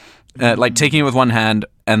table, like taking it with one hand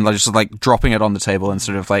and just like dropping it on the table, and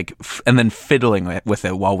sort of like and then fiddling with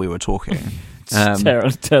it while we were talking. Tear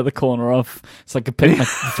the corner off. It's like I pick my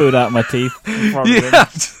food out of my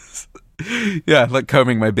teeth. Yeah, like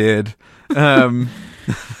combing my beard.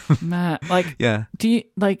 Matt, like, Yeah. do you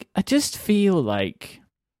like? I just feel like,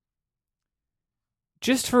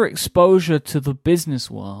 just for exposure to the business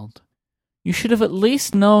world, you should have at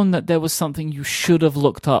least known that there was something you should have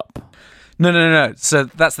looked up. No. So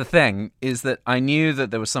that's the thing, is that I knew that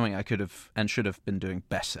there was something I could have and should have been doing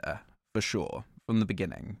better, for sure, from the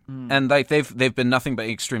beginning. And like they've been nothing but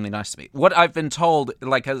extremely nice to me. What I've been told,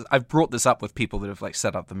 like, I've brought this up with people that have like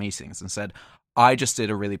set up the meetings and said, I just did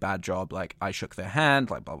a really bad job, like I shook their hand,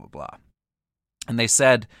 like blah blah blah. And they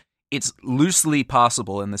said it's loosely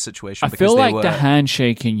passable in this situation. I because feel they like were, the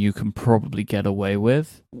handshaking you can probably get away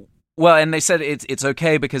with. Well, and they said it's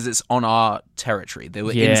okay because it's on our territory. They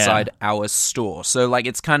were inside our store, so like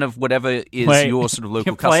it's kind of whatever is your sort of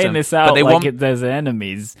local you're playing custom. this out but they like want, there's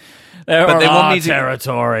enemies. They're But on they want our me to-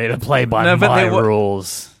 territory to play by No, but my they wa-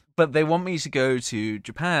 rules. but they want me to go to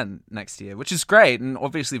Japan next year, which is great and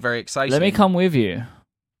obviously very exciting. Let me come with you.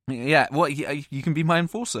 Yeah, well, you can be my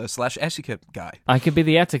enforcer / etiquette guy. I could be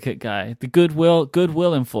the etiquette guy, the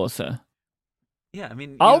goodwill enforcer. Yeah, I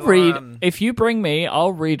mean, I'll you read. are, If you bring me,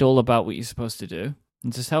 I'll read all about what you're supposed to do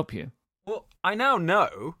and just help you. Well, I now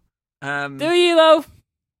know. Do you though?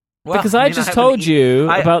 Well, Because I mean, just had told you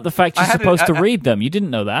I- about the fact I you're had supposed to I- read them. You didn't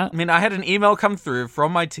know that. I mean, I had an email come through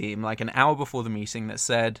from my team like an hour before the meeting that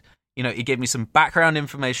said, you know, it gave me some background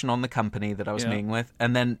information on the company that I was meeting with,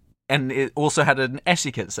 and it also had an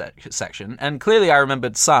etiquette section, and clearly I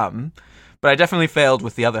remembered some, but I definitely failed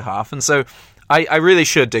with the other half, and so I really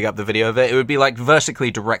should dig up the video of it. It would be like vertically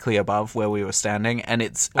directly above where we were standing, and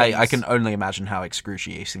I can only imagine how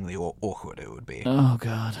excruciatingly awkward it would be. Oh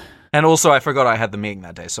God. And also, I forgot I had the meeting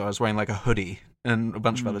that day, so I was wearing like a hoodie and a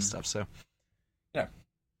bunch of other stuff. So, yeah,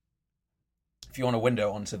 if you want a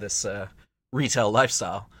window onto this retail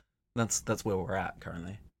lifestyle, that's where we're at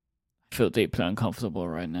currently. I feel deeply uncomfortable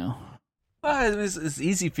right now. Well, it's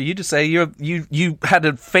easy for you to say. You had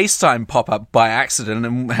a FaceTime pop up by accident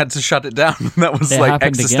and had to shut it down. That was It like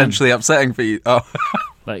happened existentially upsetting for you. Oh,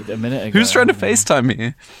 Like a minute ago. who's trying to FaceTime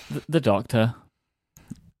me? The doctor.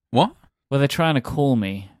 What? Well, they're trying to call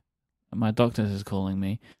me. My doctor is calling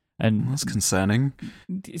me. And That's concerning.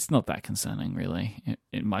 it's not that concerning, really,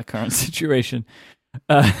 in my current situation.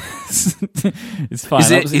 It's fine.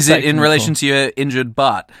 Is it in relation to your injured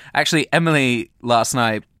butt? Actually, Emily last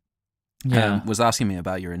night Yeah. was asking me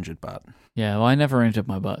about your injured butt. Yeah, well, I never injured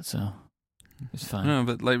my butt, so it's fine. No,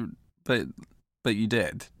 but you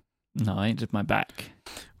did. No, I injured my back.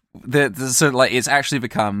 So like it's actually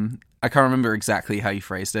become. I can't remember exactly how you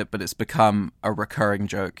phrased it, but it's become a recurring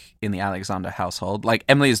joke in the Alexander household. Like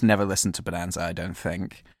Emily has never listened to Bonanza, I don't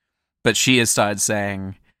think, but she has started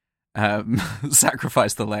saying,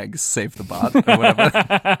 "Sacrifice the legs, save the butt," or whatever.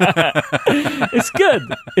 It's good.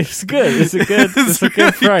 It's good. It's a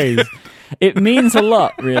good phrase. It means a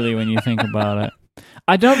lot, really, when you think about it.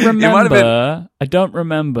 I don't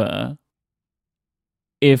remember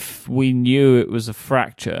if we knew it was a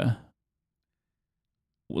fracture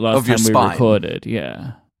last Of your time we spine. recorded.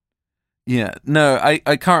 Yeah. Yeah, no, I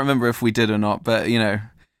can't remember if we did or not, but you know,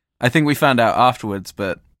 I think we found out afterwards.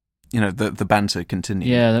 But you know, the banter continued.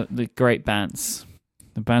 Yeah, the great bants.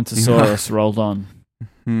 The Bantosaurus rolled on.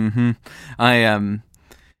 Mm-hmm.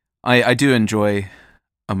 I do enjoy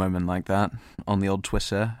a moment like that on the old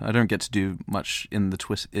Twitter. I don't get to do much in the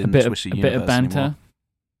Twitter universe A bit of banter. anymore.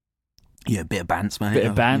 Yeah, a bit of bants, mate. Bit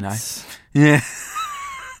of you know. bants. Yeah.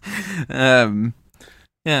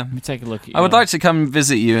 Yeah. Let me take a look at you. I would like to come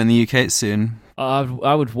visit you in the UK soon.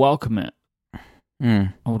 I would welcome it.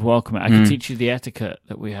 Mm. I would welcome it. I can teach you the etiquette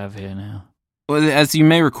that we have here now. Well, as you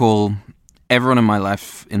may recall, everyone in my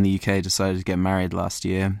life in the UK decided to get married last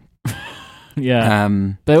year. Yeah.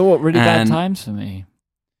 They were really bad and- times for me.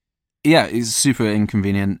 Yeah, it's super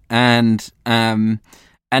inconvenient, and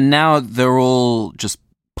now they're all just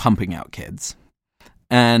pumping out kids,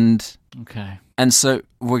 and Okay. so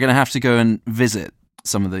we're gonna have to go and visit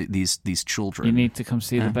some of these children. You need to come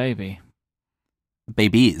see the baby.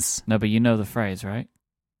 babies. No, but you know the phrase, right?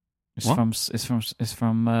 It's What? from Seinfeld.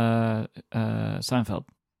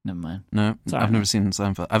 Never mind. No, Sorry. I've never seen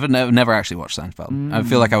Seinfeld. I've never actually watched Seinfeld. I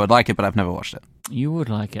feel like I would like it, but I've never watched it. You would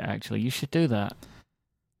like it, actually. You should do that.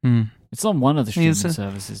 Hmm. It's on one of the streaming Is it?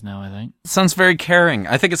 services now, I think. Sounds very caring.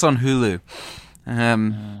 I think it's on Hulu,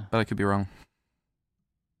 but I could be wrong.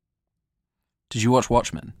 Did you watch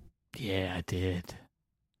Watchmen? Yeah, I did.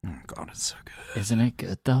 Oh God, it's so good. Isn't it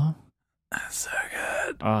good, though? It's so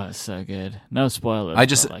good. Oh, it's so good. No spoilers.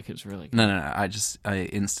 but, like, it's really good. No. I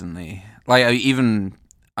instantly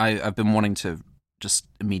I've been wanting to just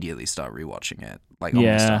immediately start rewatching it, like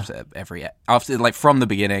Yeah. almost after like from the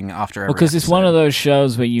beginning after every Because it's one of episode. those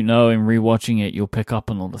shows where in rewatching it, you'll pick up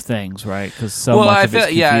on all the things, right? Because so Well, much I of it's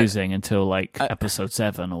feel- yeah. confusing until like episode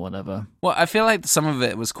 7 or whatever. Well, I feel like some of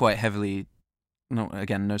it was quite heavily. No,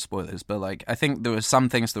 again, no spoilers, but like I think there were some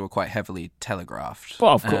things that were quite heavily telegraphed.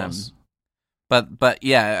 Well, of course. But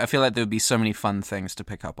yeah, I feel like there would be so many fun things to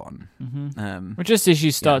pick up on. Well, just as you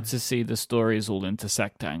start to see the stories all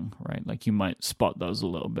intersecting, right? Like you might spot those a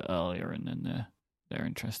little bit earlier, and then they're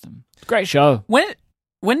interesting. Great show.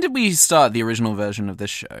 When did we start the original version of this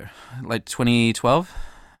show? Like 2012,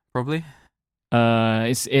 probably.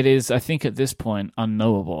 It is. I think at this point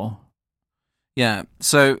unknowable. Yeah.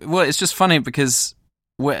 So, well, it's just funny because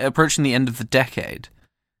we're approaching the end of the decade.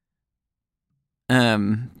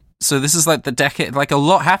 So this is like the decade. Like a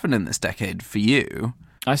lot happened in this decade for you.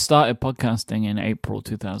 I started podcasting in April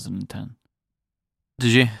 2010.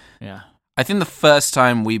 Did you? Yeah. I think the first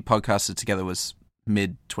time we podcasted together was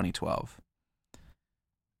mid 2012.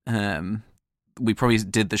 We probably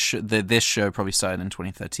did this show probably started in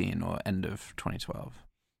 2013 or end of 2012.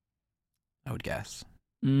 I would guess.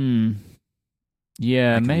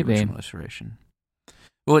 Yeah, Like the maybe. original iteration.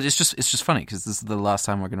 Well, it's just funny because this is the last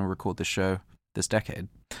time we're going to record this show this decade.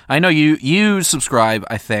 I know you subscribe,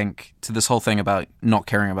 I think, to this whole thing about not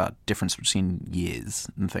caring about difference between years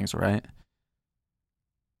and things, right?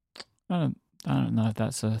 I don't know if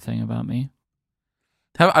that's a thing about me.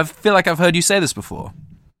 I feel like I've heard you say this before.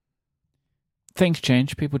 Things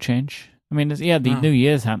change, people change. I mean, the New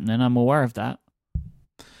Year's happening. I'm aware of that.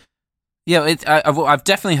 Yeah, I've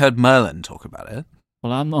definitely heard Merlin talk about it.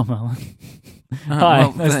 Well, I'm not Melon. Hi,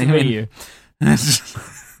 nice to meet you.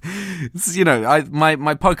 It's, my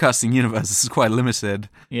podcasting universe is quite limited.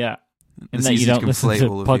 Yeah, and It's that you easy to don't listen conflate to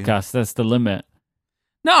all of you. podcasts. That's the limit.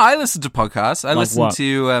 No, I listen to podcasts. I Like listen what?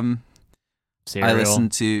 to Serial. I listen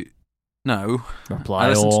to no. Reply I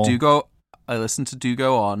listen All. to Do Go. I listen to Do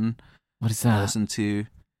Go On. What is I that? listen to.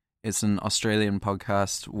 It's an Australian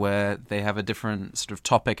podcast where they have a different sort of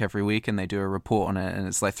topic every week, and they do a report on it, and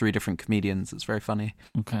it's like 3 different comedians. It's very funny.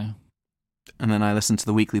 Okay. And then I listen to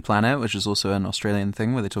the Weekly Planet, which is also an Australian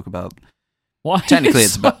thing where they talk about. Why? Technically, is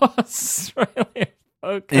it's about. Australian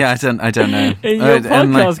podcast Yeah, I don't know. in your And,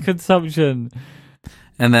 podcast consumption.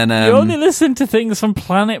 And then You only listen to things from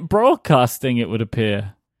Planet Broadcasting. It would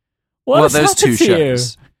appear. What well, has those 2 happened to you?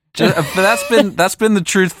 shows. But that's been the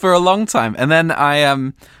truth for a long time. And then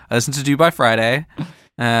I listen to Do by Friday.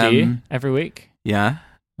 Do you every week? Yeah.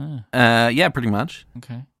 Ah, Yeah, pretty much.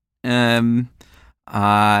 okay.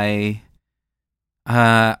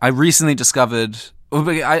 I recently discovered. Well,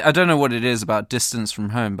 I don't know what it is about distance from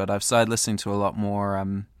home, but I've started listening to a lot more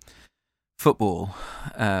football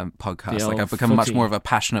podcasts. The Like old I've become much footy. more of a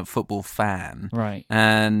passionate football fan, Right.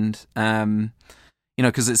 and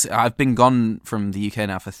because I've been gone from the UK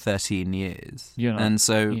now for 13 years, You're not and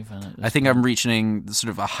so even at this I think point. I'm reaching sort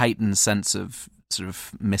of a heightened sense of sort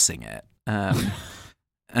of missing it,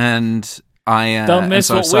 and I Don't and miss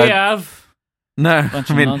so I've what we started- have. No, Bunch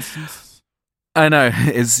I of mean. nonsense. I know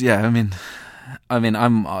it's yeah. I mean,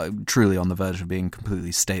 I'm truly on the verge of being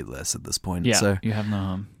completely stateless at this point. Yeah, So you have no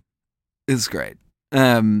home. it's great.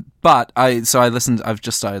 But I've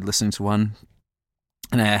just started listening to one,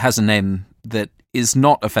 and it has a name that is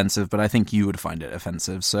not offensive, but I think you would find it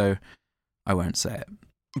offensive, so I won't say it.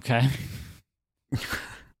 Okay.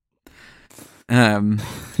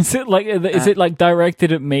 Is Is it like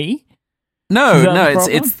directed at me? No, Is that no, the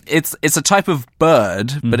problem? it's a type of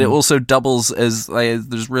bird, but it Mhm. also doubles as like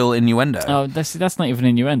there's real innuendo. Oh, that's not even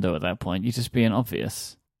innuendo at that point. You're just being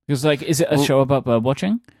obvious. Because is it a Well- show about bird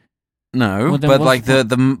watching? No, Well, then but what's like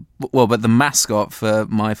but the mascot for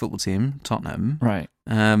my football team, Tottenham, Right.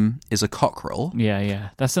 is a cockerel. Yeah.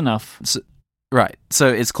 That's enough. Right. So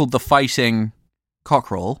it's called the Fighting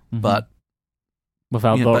Cockerel, Mhm. but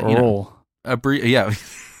Without Yeah, the but, you know, roll. yeah,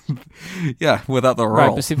 yeah, without the Right,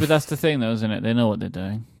 roll. but that's the thing, though, isn't it? They know what they're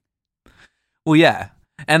doing. Well, yeah,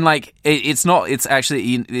 and like it's not. It's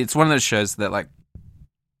actually it's one of those shows that like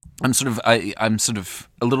I'm sort of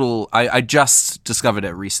a little. I just discovered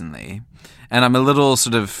it recently, and I'm a little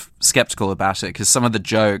sort of skeptical about it because some of the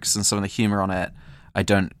jokes and some of the humor on it I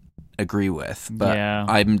don't agree with. But Yeah.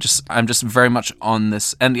 I'm just very much on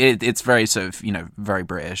this, and it's very sort of very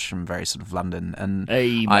British and very sort of London, and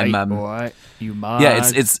Hey, I'm, mate, boy. You mad? yeah,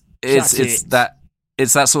 it's Shut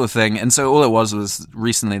that sort of thing. And so all it was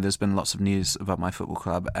recently there's been lots of news about my football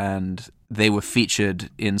club, and they were featured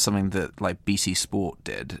in something that like BT Sport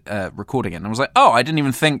did, recording it. And I was like, oh, I didn't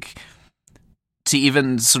even think to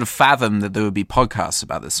even sort of fathom that there would be podcasts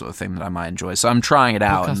about this sort of thing that I might enjoy. So I'm trying it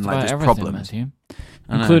out, Podcast and like about there's everything, problems. Matthew.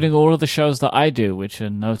 including all of the shows that I do, which are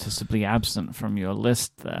noticeably absent from your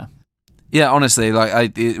list there. Yeah, honestly,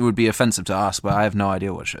 like it would be offensive to ask, but I have no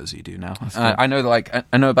idea what shows you do now. I know,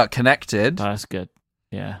 I know about Connected. That's good.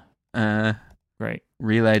 Yeah. Great.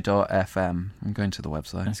 Relay.fm. I'm going to the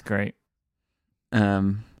website. That's great.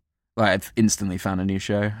 I've instantly found a new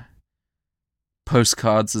show.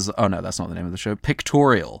 Postcards is... Oh, no, that's not the name of the show.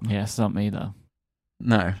 Pictorial. Yeah, it's not me, though.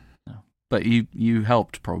 No. But you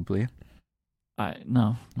helped, probably.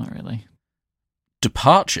 No, not really.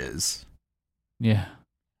 Departures? Yeah.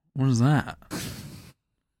 What is that?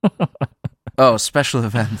 Oh, special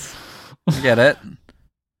events. I get it.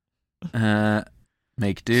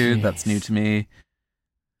 Make Do, Jeez. That's new to me.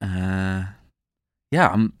 Yeah,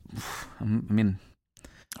 I'm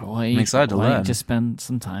excited to learn. Just spend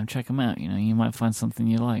some time, check them out. You might find something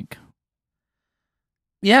you like.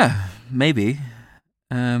 Yeah, maybe.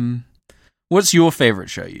 What's your favorite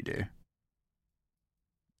show you do?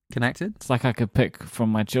 Connected? It's like I could pick from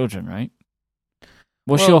my children, right?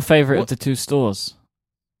 What's your favorite of the two stores?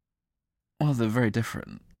 Well, they're very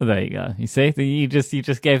different. There you go. You see, you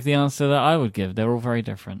just gave the answer that I would give. They're all very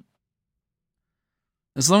different.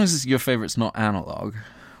 As long as your favorite's not analog,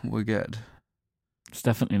 we're good. It's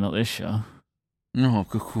definitely not this show. No, of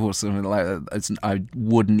course. I mean, I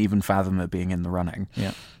wouldn't even fathom it being in the running.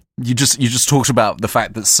 Yeah. You just talked about the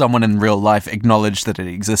fact that someone in real life acknowledged that it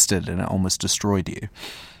existed and it almost destroyed you.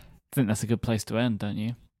 I think that's a good place to end, don't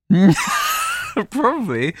you?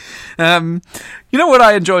 Probably. You know what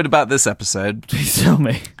I enjoyed about this episode? Please tell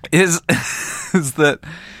me. Is that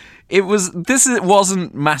it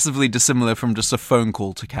wasn't massively dissimilar from just a phone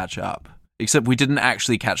call to catch up. Except we didn't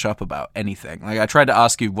actually catch up about anything. Like, I tried to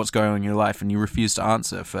ask you what's going on in your life, and you refused to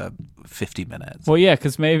answer for 50 minutes. Well, yeah,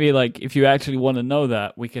 because maybe, if you actually want to know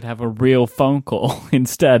that, we could have a real phone call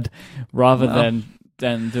instead, rather than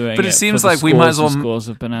doing. But it seems like we might as well scores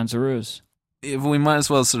of Bonanzaroos. We might as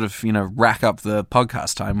well sort of rack up the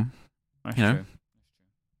podcast time. That's true.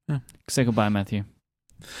 Yeah. Say goodbye, Matthew.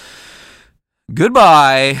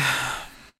 Goodbye.